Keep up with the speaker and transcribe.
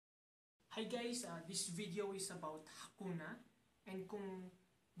Hi guys, this video is about Hackuna and kung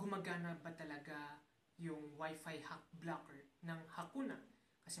gumagana ba talaga yung WiFi Hack Blocker ng Hackuna.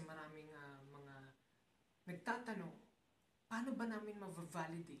 Kasi maraming mga nagtatanong, paano ba namin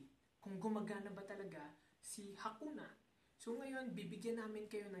ma-validate kung gumagana ba talaga si Hackuna? So ngayon, bibigyan namin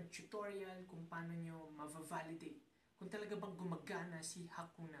kayo ng tutorial kung paano nyo ma-validate kung talaga bang gumagana si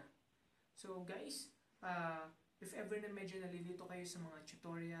Hackuna. So guys, if ever na medyo nalilito kayo sa mga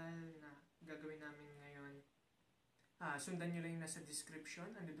tutorial na gagawin namin ngayon, sundan nyo lang yung nasa description.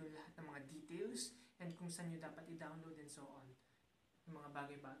 Ando doon lahat ng mga details and kung saan nyo dapat i-download and so on. Yung mga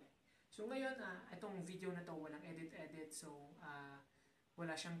bagay-bagay. So ngayon, itong video na to walang edit-edit. So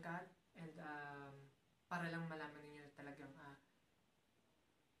wala siyang cut and para lang malaman niyo talagang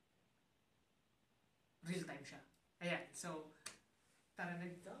real time siya. Ayan, so tara na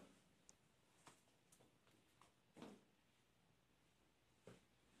dito.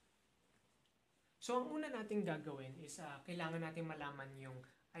 So, ang una natin gagawin is kailangan natin malaman yung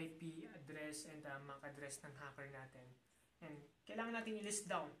IP address and MAC address ng hacker natin. And kailangan natin i-list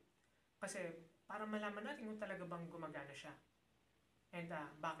down. Kasi para malaman natin kung talaga bang gumagana siya. And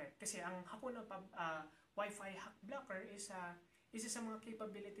bakit? Kasi ang Hackuna WiFi Hack Blocker is isa sa mga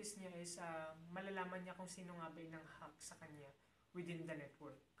capabilities niya is malalaman niya kung sino nga ba yung hack sa kanya within the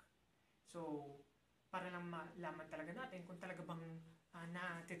network. So, para lang malaman talaga natin kung talaga bang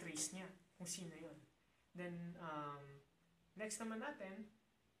na-trace niya kung sino yun. Then, next naman natin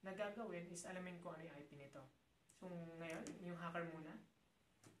na gagawin is alamin ko ano yung IP nito. So, ngayon, yung hacker muna.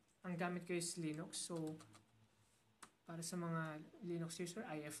 Ang gamit ko is Linux. So, para sa mga Linux user,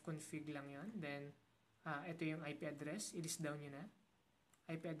 ifconfig lang yun. Then, ito yung IP address. I-list down nyo na.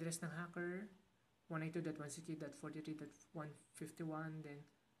 IP address ng hacker, 192.168.43.151. Then,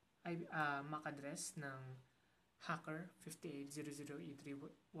 MAC address ng hacker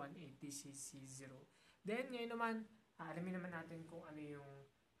 5800E318DCC0. Then, ngayon naman, alamin naman natin kung ano yung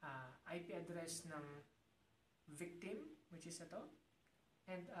IP address ng victim, which is ito.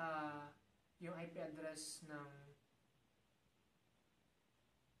 And yung IP address ng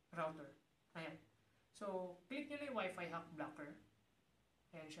router. Ayan. So, click nyo lang yung WiFi Hack Blocker.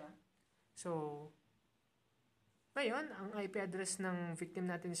 Ayan siya. So, ngayon, ang IP address ng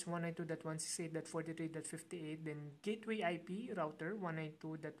victim natin is 192.168.43.58. Then, gateway IP router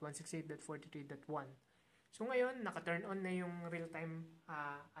 192.168.43.1. So, ngayon, naka-turn on na yung real-time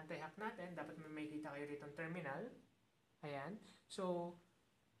anti-hack natin. Dapat may makita kayo rito ng terminal. Ayan. So,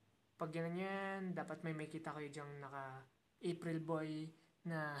 pag yan, dapat may makita kayo dyang naka-April Boy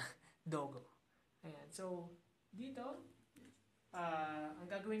na logo. Ayan. So, dito, ang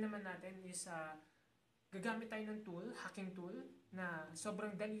gagawin naman natin is gagamit tayo ng tool, hacking tool, na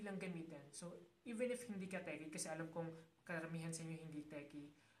sobrang dali lang gamitin. So, even if hindi ka techie, kasi alam kong karamihan sa inyo hindi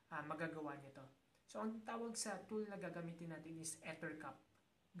techie, magagawa nyo to. So, ang tawag sa tool na gagamitin natin is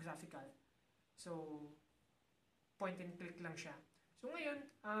ettercap-graphical. So, point and click lang siya. So, ngayon,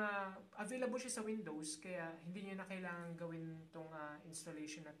 available siya sa Windows, kaya hindi nyo na kailangan gawin tong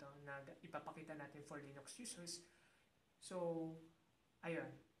installation na to na ipapakita natin for Linux users. So, ayun.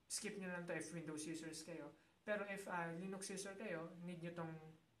 Skip nyo lang to if Windows users kayo. Pero if Linux user kayo, need nyo tong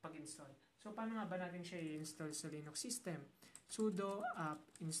pag-install. So, paano nga ba natin siya i-install sa Linux system? Sudo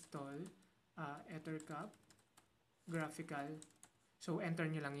apt install ettercap-graphical. So, enter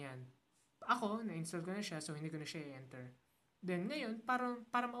nyo lang yan. Ako, na-install ko na siya, so hindi ko na siya i-enter. Then, ngayon,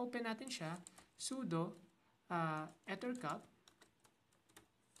 para ma-open natin siya, sudo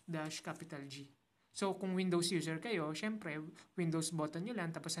ettercap-capital G. So, kung Windows user kayo, syempre, Windows button nyo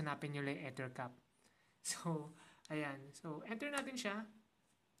lang, tapos hanapin nyo lang ettercap. So, ayan. So, enter natin siya.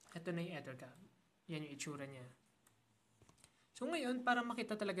 Ito na yung ettercap. Yan yung itsura niya. So, ngayon, para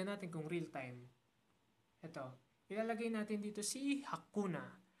makita talaga natin kung real time, ito, ilalagay natin dito si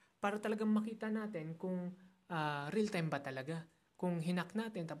Hackuna para talagang makita natin kung real time ba talaga. Kung hinak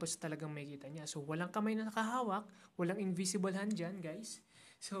natin, tapos talagang makikita niya. So, walang kamay na nakahawak, walang invisible hand dyan, guys.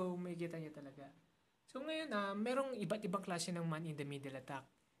 So, makikita niya talaga. So ngayon, merong iba't ibang klase ng man-in-the-middle attack.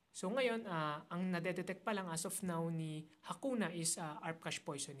 So ngayon, ang nadetect pa lang as of now ni Hackuna is ARP cache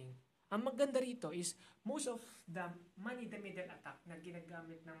poisoning. Ang maganda rito is most of the man-in-the-middle attack na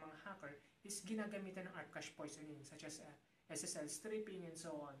ginagamit ng mga hacker is ginagamitan ng ARP cache poisoning such as SSL stripping and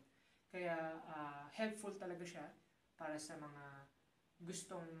so on. Kaya helpful talaga siya para sa mga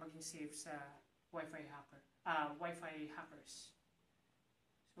gustong maging safe sa WiFi hackers.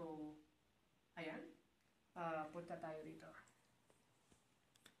 So, ayan. Punta tayo rito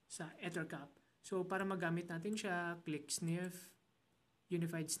sa ettercap. So, para magamit natin siya, click sniff,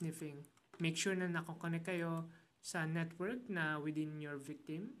 unified sniffing. Make sure na nakakonect kayo sa network na within your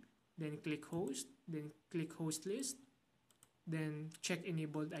victim. then click host, then click host list, then check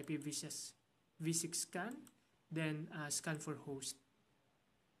enabled IPv6 scan, then scan for host.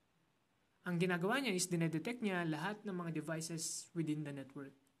 Ang ginagawa niya is dinedetect niya lahat ng mga devices within the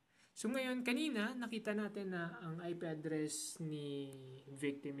network. So ngayon, kanina, nakita natin na ang IP address ni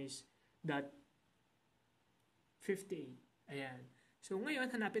victim is .58. Ayan. So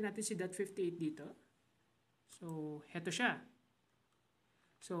ngayon, hanapin natin si .58 dito. So, heto siya.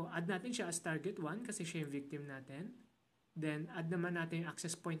 So, add natin siya as target 1 kasi siya yung victim natin. Then, add naman natin yung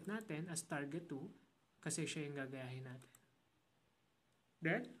access point natin as target 2 kasi siya yung gagayahin natin.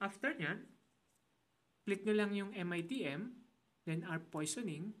 Then, after nyan, click nyo lang yung MITM, then ARP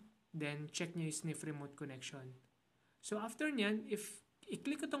poisoning, then check nyo yung sniff remote connection. So, after nyan, if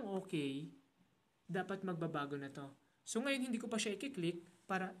i-click ko tong OK, dapat magbabago na to. So, ngayon hindi ko pa siya i-click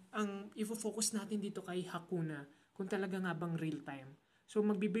para ang i-focus natin dito kay Hackuna kung talaga nga bang real time. So,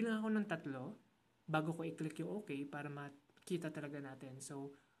 magbibilang ako ng 3 bago ko i-click yung OK para makita talaga natin.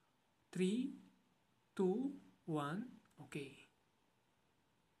 So, 3, 2, 1, okay.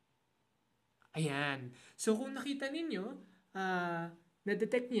 Ayan. So, kung nakita ninyo,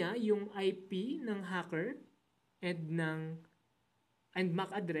 na-detect niya yung IP ng hacker and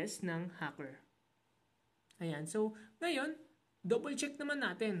MAC address ng hacker. Ayan. So, ngayon, double check naman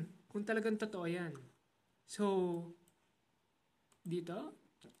natin kung talagang totoo yan. So, dito,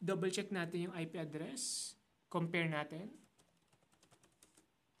 double check natin yung IP address. Compare natin.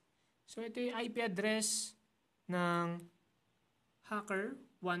 So, ito yung IP address ng hacker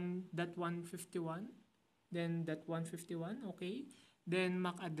 1.151, then .151, okay. Then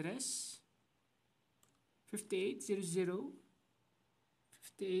MAC address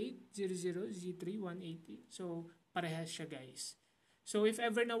 5800Z3-180. So parehas siya, guys. So if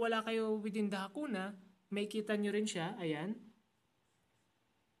ever na wala kayo within the Hackuna, may kita nyo rin siya. Ayan.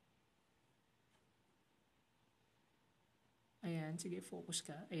 Ayan, sige, focus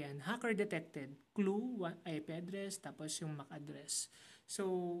ka. Ayan, hacker detected. Clue, IP address, tapos yung MAC address.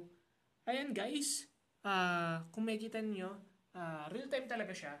 So, ayan guys, kung makikita niyo, real time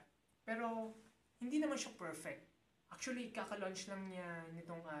talaga siya. Pero, hindi naman siya perfect. Actually, kaka-launch lang niya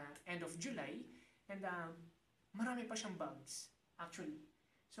nitong end of July. And marami pa siyang bugs, actually.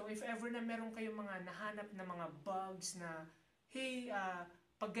 So, if ever na meron kayong mga nahanap na mga bugs na, hey,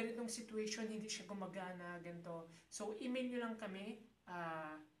 pag ganitong situation, hindi siya gumagana, ganito. So, email nyo lang kami.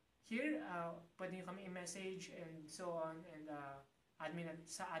 Here, pwede nyo kami i-message and so on. And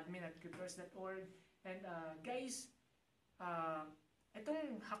admin@creepers.org. And guys,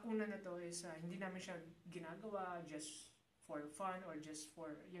 itong Hackuna na to is hindi namin siya ginagawa just for fun or just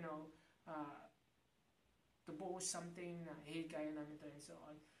for, you know, to boast something na, hey, kaya namin to and so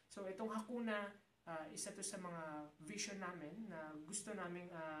on. So, itong Hackuna, isa to sa mga vision namin na gusto naming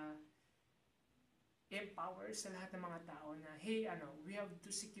empower sa lahat ng mga tao na, hey, we have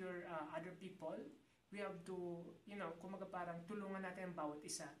to secure other people. We have to, you know, kumaga parang tulungan natin ang bawat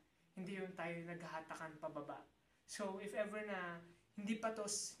isa. Hindi yung tayo naghahatakan pababa. So, if ever na hindi pa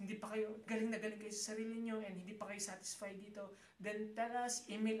kayo, galing na galing kayo sa sarili nyo and hindi pa kayo satisfied dito, then tell us,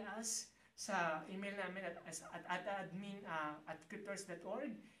 email us sa email namin at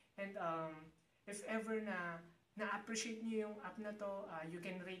admin@creepers.org. And if ever na na-appreciate nyo yung app na to, you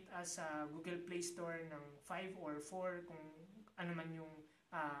can rate us sa Google Play Store ng 5 or 4 kung ano man yung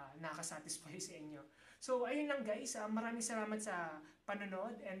nakasatisfy sa inyo. So, ayun lang guys. Maraming salamat sa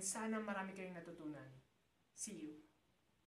panonood and sana marami kayong natutunan. See you!